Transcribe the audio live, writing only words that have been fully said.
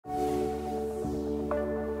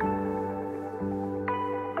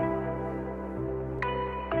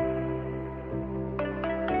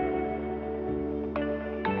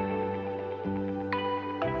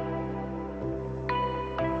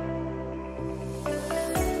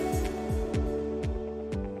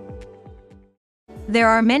There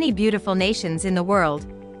are many beautiful nations in the world,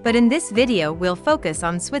 but in this video we'll focus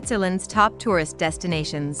on Switzerland's top tourist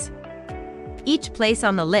destinations. Each place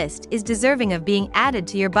on the list is deserving of being added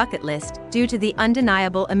to your bucket list due to the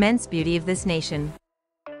undeniable immense beauty of this nation.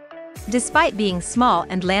 Despite being small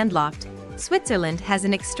and landlocked, Switzerland has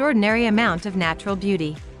an extraordinary amount of natural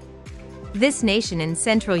beauty. This nation in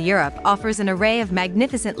Central Europe offers an array of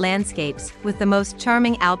magnificent landscapes with the most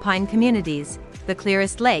charming Alpine communities, the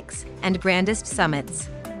clearest lakes, and grandest summits.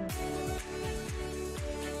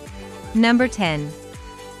 Number 10.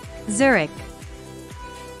 Zurich.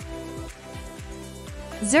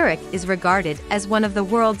 Zurich is regarded as one of the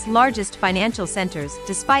world's largest financial centers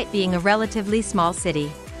despite being a relatively small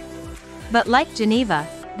city. But like Geneva,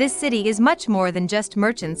 this city is much more than just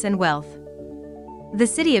merchants and wealth. The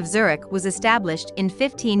city of Zurich was established in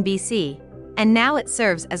 15 BC, and now it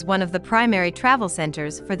serves as one of the primary travel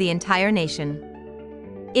centers for the entire nation.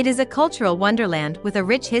 It is a cultural wonderland with a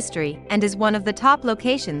rich history and is one of the top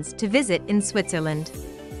locations to visit in Switzerland.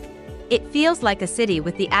 It feels like a city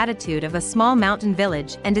with the attitude of a small mountain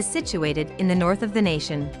village and is situated in the north of the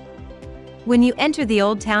nation. When you enter the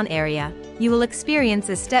Old Town area, you will experience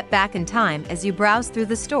a step back in time as you browse through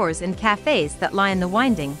the stores and cafes that line the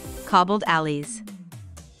winding, cobbled alleys.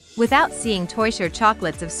 Without seeing Teuscher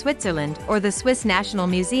chocolates of Switzerland or the Swiss National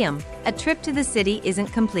Museum, a trip to the city isn't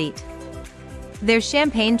complete. Their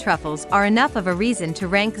champagne truffles are enough of a reason to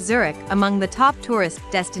rank Zurich among the top tourist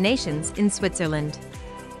destinations in Switzerland.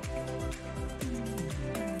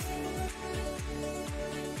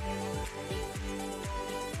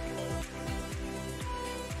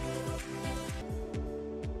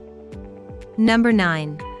 Number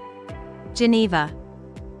 9. Geneva.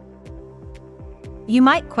 You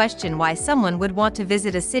might question why someone would want to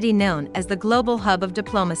visit a city known as the global hub of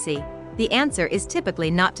diplomacy. The answer is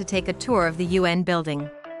typically not to take a tour of the UN building.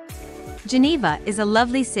 Geneva is a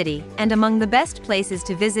lovely city and among the best places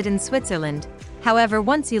to visit in Switzerland, however,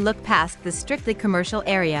 once you look past the strictly commercial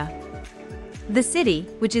area. The city,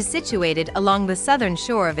 which is situated along the southern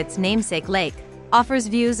shore of its namesake lake, offers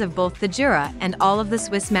views of both the Jura and all of the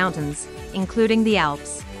Swiss mountains, including the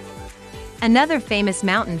Alps. Another famous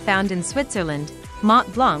mountain found in Switzerland,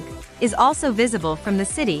 Mont Blanc, is also visible from the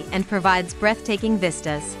city and provides breathtaking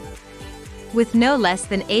vistas. With no less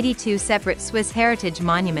than 82 separate Swiss heritage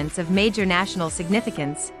monuments of major national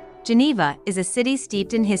significance, Geneva is a city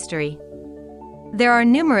steeped in history. There are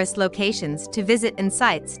numerous locations to visit and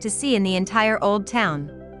sights to see in the entire Old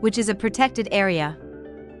Town, which is a protected area.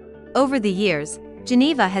 Over the years,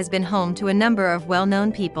 Geneva has been home to a number of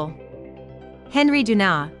well-known people. Henri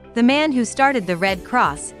Dunant, the man who started the Red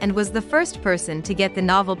Cross and was the first person to get the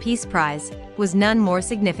Nobel Peace Prize, was none more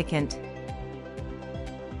significant.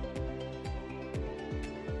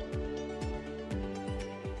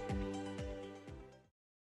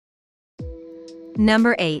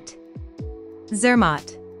 Number 8.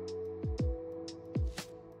 Zermatt.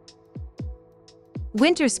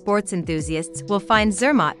 Winter sports enthusiasts will find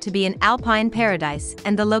Zermatt to be an alpine paradise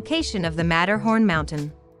and the location of the Matterhorn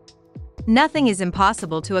mountain. Nothing is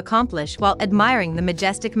impossible to accomplish while admiring the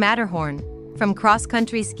majestic Matterhorn, from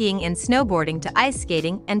cross-country skiing and snowboarding to ice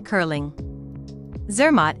skating and curling.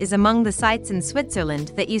 Zermatt is among the sites in Switzerland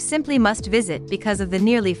that you simply must visit because of the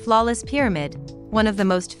nearly flawless pyramid, one of the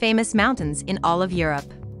most famous mountains in all of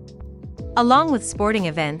Europe. Along with sporting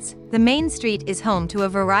events, the main street is home to a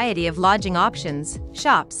variety of lodging options,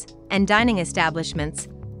 shops, and dining establishments,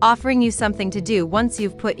 offering you something to do once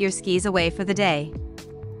you've put your skis away for the day.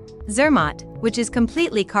 Zermatt, which is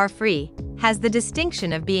completely car-free, has the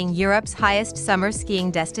distinction of being Europe's highest summer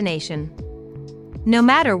skiing destination. No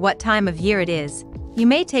matter what time of year it is, you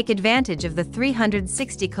may take advantage of the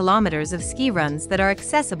 360 kilometers of ski runs that are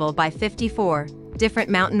accessible by 54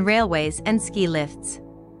 different mountain railways and ski lifts.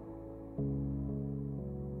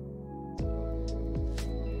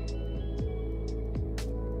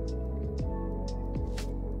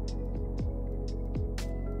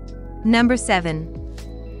 Number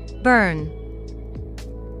 7. Bern.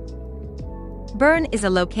 Bern is a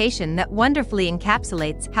location that wonderfully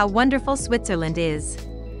encapsulates how wonderful Switzerland is.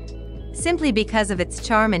 Simply because of its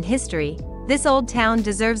charm and history, this old town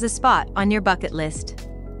deserves a spot on your bucket list.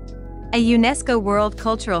 A UNESCO World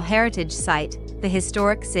Cultural Heritage Site, the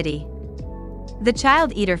historic city. The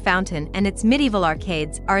Child Eater Fountain and its medieval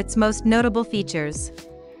arcades are its most notable features.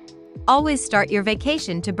 Always start your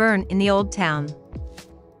vacation to Bern in the Old Town.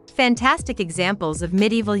 Fantastic examples of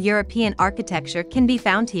medieval European architecture can be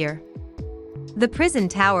found here. The Prison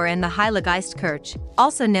Tower and the Heilige Geistkirche,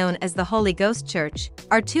 also known as the Holy Ghost Church,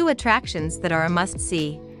 are two attractions that are a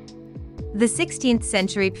must-see. The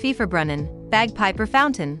 16th-century Pfefferbrunnen, Bagpiper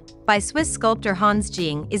Fountain, by Swiss sculptor Hans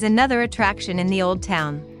Jing, is another attraction in the Old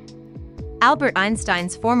Town. Albert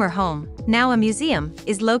Einstein's former home, now a museum,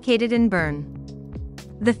 is located in Bern.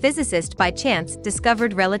 The physicist by chance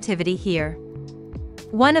discovered relativity here.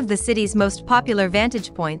 One of the city's most popular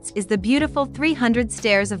vantage points is the beautiful 300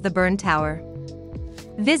 stairs of the Bern Tower.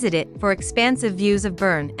 Visit it for expansive views of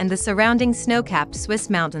Bern and the surrounding snow-capped Swiss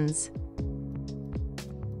mountains.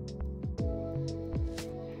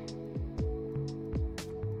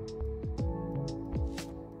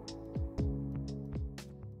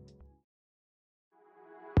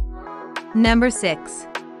 Number 6.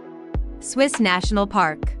 Swiss National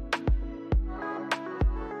Park.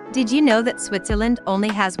 Did you know that Switzerland only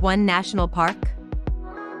has one national park?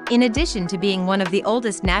 In addition to being one of the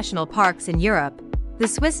oldest national parks in Europe, the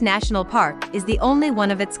Swiss National Park is the only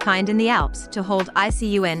one of its kind in the Alps to hold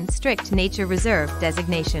ICUN Strict Nature Reserve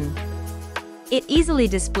designation. It easily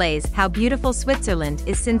displays how beautiful Switzerland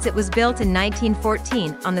is since it was built in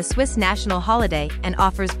 1914 on the Swiss national holiday and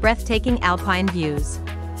offers breathtaking alpine views.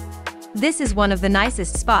 This is one of the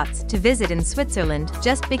nicest spots to visit in Switzerland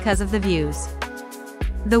just because of the views.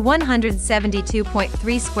 The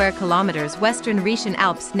 172.3 square kilometers Western Rhetian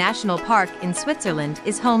Alps National Park in Switzerland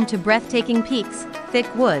is home to breathtaking peaks,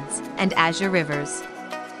 thick woods, and azure rivers.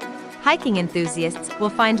 Hiking enthusiasts will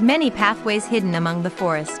find many pathways hidden among the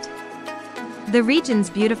forest. The region's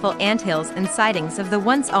beautiful anthills and sightings of the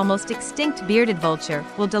once almost extinct bearded vulture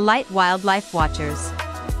will delight wildlife watchers.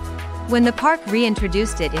 When the park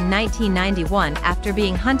reintroduced it in 1991 after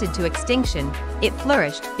being hunted to extinction, it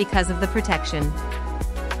flourished because of the protection.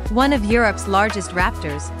 One of Europe's largest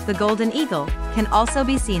raptors, the golden eagle, can also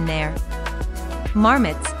be seen there.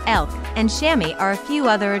 Marmots, elk, and chamois are a few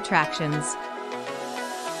other attractions.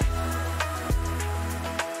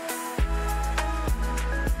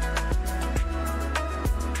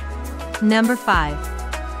 Number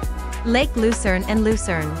 5. Lake Lucerne and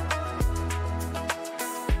Lucerne.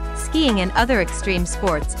 Skiing and other extreme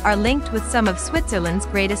sports are linked with some of Switzerland's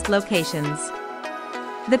greatest locations.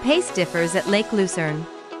 The pace differs at Lake Lucerne.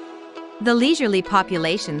 The leisurely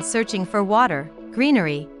population searching for water,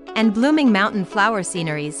 greenery, and blooming mountain flower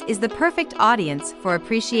sceneries is the perfect audience for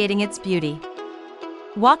appreciating its beauty.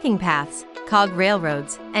 Walking paths, cog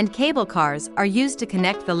railroads, and cable cars are used to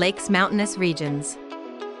connect the lake's mountainous regions.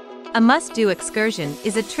 A must-do excursion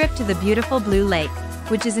is a trip to the beautiful Blue Lake,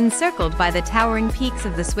 which is encircled by the towering peaks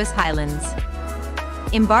of the Swiss Highlands.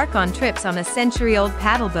 Embark on trips on a century-old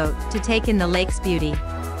paddle boat to take in the lake's beauty.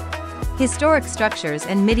 Historic structures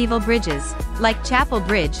and medieval bridges, like Chapel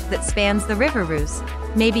Bridge that spans the River Reuss,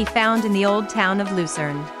 may be found in the old town of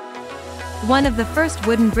Lucerne. One of the first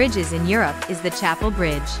wooden bridges in Europe is the Chapel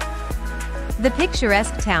Bridge. The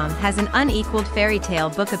picturesque town has an unequaled fairy tale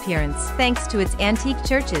book appearance thanks to its antique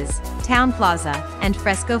churches, town plaza, and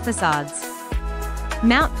fresco facades.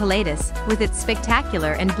 Mount Pilatus, with its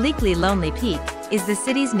spectacular and bleakly lonely peak, is the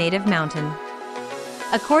city's native mountain.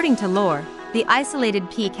 According to lore, the isolated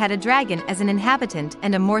peak had a dragon as an inhabitant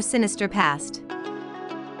and a more sinister past.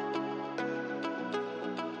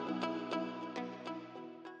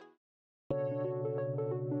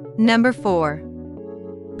 Number 4.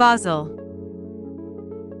 Basel.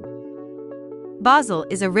 Basel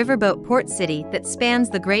is a riverboat port city that spans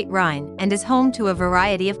the Great Rhine and is home to a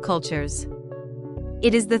variety of cultures.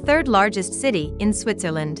 It is the third largest city in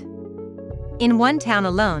Switzerland. In one town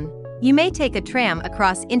alone, you may take a tram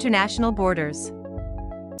across international borders.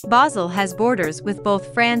 Basel has borders with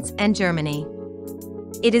both France and Germany.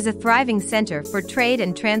 It is a thriving center for trade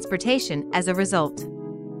and transportation as a result.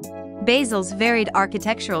 Basel's varied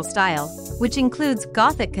architectural style, which includes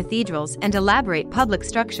Gothic cathedrals and elaborate public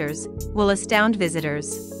structures, will astound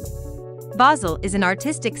visitors. Basel is an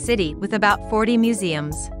artistic city with about 40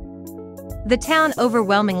 museums. The town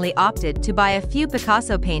overwhelmingly opted to buy a few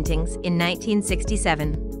Picasso paintings in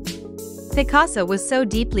 1967. Picasso was so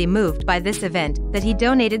deeply moved by this event that he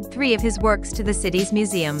donated 3 of his works to the city's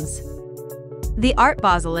museums. The Art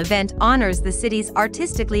Basel event honors the city's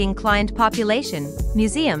artistically inclined population,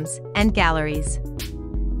 museums, and galleries.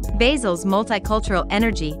 Basel's multicultural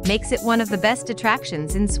energy makes it one of the best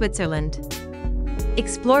attractions in Switzerland.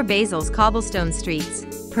 Explore Basel's cobblestone streets,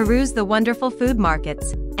 peruse the wonderful food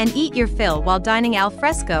markets, and eat your fill while dining al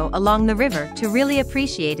fresco along the river to really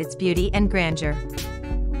appreciate its beauty and grandeur.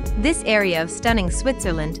 This area of stunning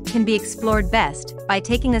Switzerland can be explored best by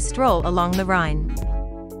taking a stroll along the Rhine.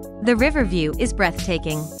 The river view is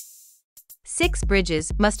breathtaking. 6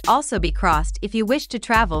 bridges must also be crossed if you wish to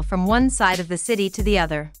travel from one side of the city to the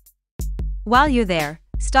other. While you're there,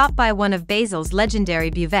 stop by one of Basel's legendary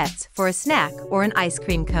buvettes for a snack or an ice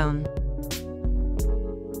cream cone.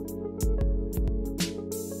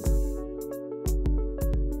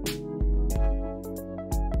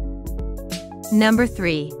 Number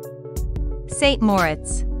 3. St.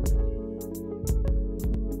 Moritz.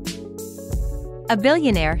 A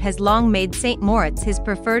billionaire has long made St. Moritz his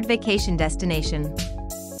preferred vacation destination.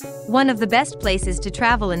 One of the best places to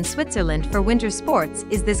travel in Switzerland for winter sports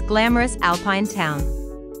is this glamorous Alpine town.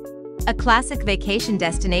 A classic vacation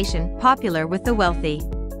destination popular with the wealthy.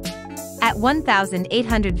 At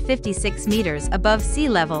 1,856 meters above sea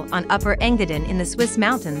level on Upper Engadin in the Swiss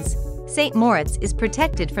mountains, St. Moritz is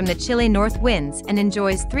protected from the chilly north winds and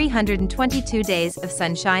enjoys 322 days of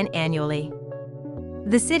sunshine annually.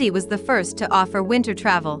 The city was the first to offer winter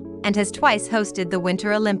travel and has twice hosted the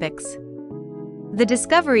Winter Olympics. The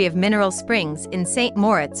discovery of mineral springs in St.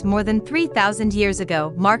 Moritz more than 3,000 years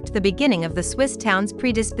ago marked the beginning of the Swiss town's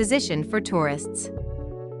predisposition for tourists.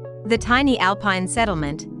 The tiny Alpine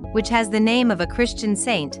settlement, which has the name of a Christian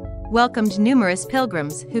saint, welcomed numerous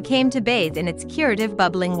pilgrims who came to bathe in its curative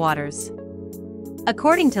bubbling waters.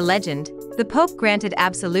 According to legend, the Pope granted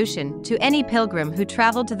absolution to any pilgrim who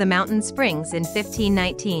traveled to the mountain springs in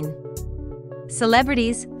 1519.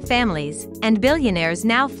 Celebrities, families, and billionaires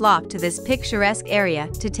now flock to this picturesque area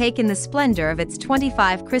to take in the splendor of its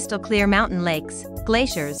 25 crystal-clear mountain lakes,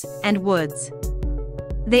 glaciers, and woods.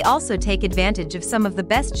 They also take advantage of some of the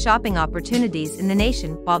best shopping opportunities in the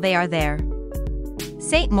nation while they are there.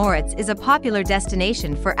 St. Moritz is a popular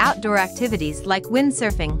destination for outdoor activities like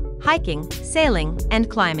windsurfing, hiking, sailing, and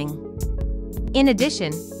climbing. In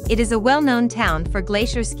addition, it is a well-known town for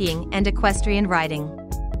glacier skiing and equestrian riding.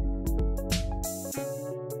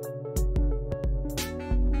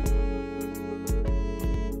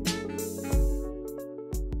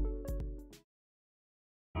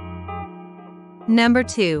 Number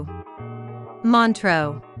 2.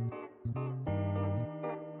 Montreux.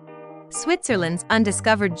 Switzerland's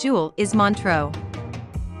undiscovered jewel is Montreux.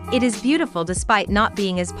 It is beautiful despite not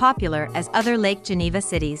being as popular as other Lake Geneva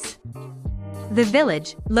cities. The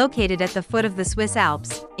village, located at the foot of the Swiss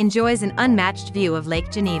Alps, enjoys an unmatched view of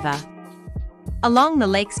Lake Geneva. Along the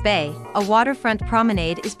lake's bay, a waterfront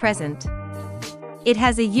promenade is present. It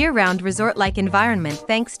has a year-round resort-like environment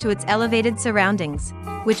thanks to its elevated surroundings,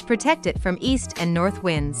 which protect it from east and north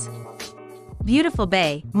winds. Beautiful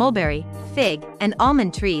bay, mulberry, fig, and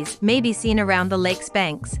almond trees may be seen around the lake's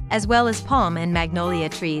banks, as well as palm and magnolia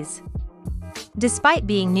trees. Despite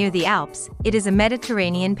being near the Alps, it is a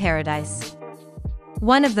Mediterranean paradise.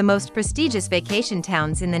 One of the most prestigious vacation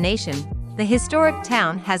towns in the nation, the historic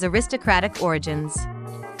town has aristocratic origins.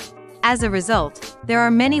 As a result, there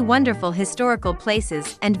are many wonderful historical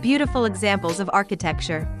places and beautiful examples of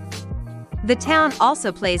architecture. The town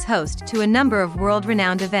also plays host to a number of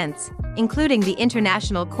world-renowned events, including the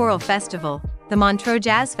International Choral Festival, the Montreux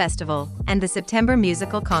Jazz Festival, and the September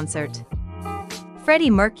Musical Concert. Freddie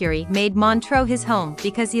Mercury made Montreux his home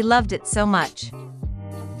because he loved it so much.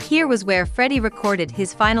 Here was where Freddie recorded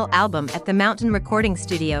his final album at the Mountain Recording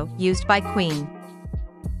Studio used by Queen.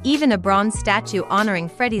 Even a bronze statue honoring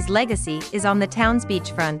Freddie's legacy is on the town's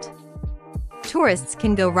beachfront. Tourists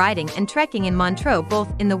can go riding and trekking in Montreux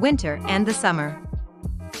both in the winter and the summer.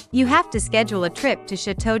 You have to schedule a trip to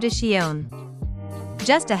Château de Chillon.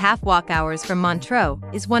 Just a half walk hours from Montreux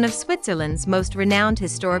is one of Switzerland's most renowned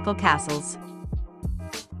historical castles.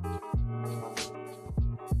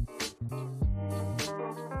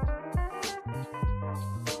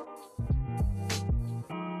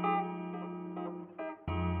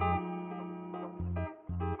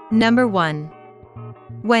 Number 1.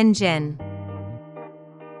 Wengen.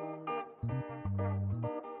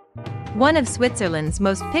 One of Switzerland's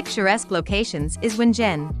most picturesque locations is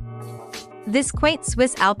Wengen. This quaint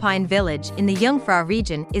Swiss alpine village in the Jungfrau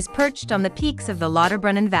region is perched on the peaks of the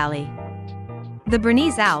Lauterbrunnen Valley. The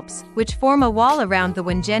Bernese Alps, which form a wall around the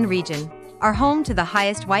Wengen region, are home to the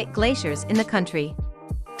highest white glaciers in the country.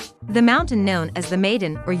 The mountain known as the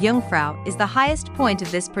Maiden or Jungfrau is the highest point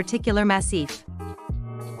of this particular massif.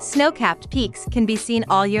 Snow-capped peaks can be seen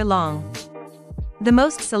all year long. The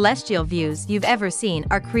most celestial views you've ever seen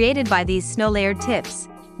are created by these snow-layered tips,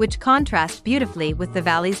 which contrast beautifully with the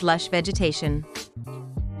valley's lush vegetation.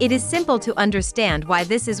 It is simple to understand why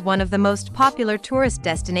this is one of the most popular tourist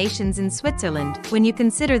destinations in Switzerland when you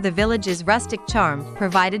consider the village's rustic charm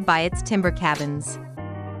provided by its timber cabins.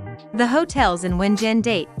 The hotels in Wengen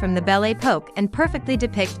date from the Belle Époque and perfectly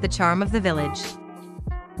depict the charm of the village.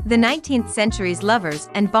 The 19th century's lovers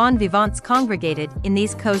and bon vivants congregated in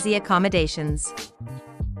these cozy accommodations.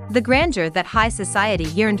 The grandeur that high society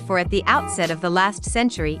yearned for at the outset of the last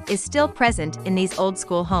century is still present in these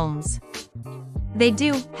old-school homes. They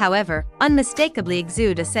do, however, unmistakably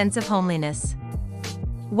exude a sense of homeliness.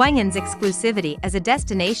 Wengen's exclusivity as a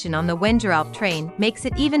destination on the Wengeralp train makes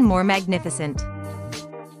it even more magnificent.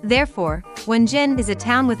 Therefore, Wengen is a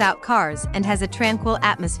town without cars and has a tranquil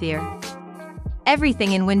atmosphere.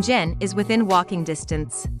 Everything in Wengen is within walking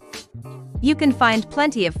distance. You can find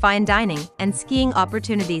plenty of fine dining and skiing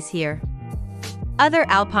opportunities here. Other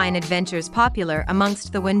alpine adventures popular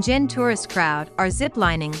amongst the Wengen tourist crowd are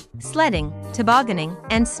ziplining, sledding, tobogganing,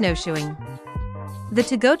 and snowshoeing. The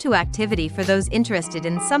to-go-to activity for those interested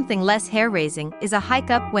in something less hair-raising is a hike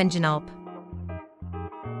up Wengenalp.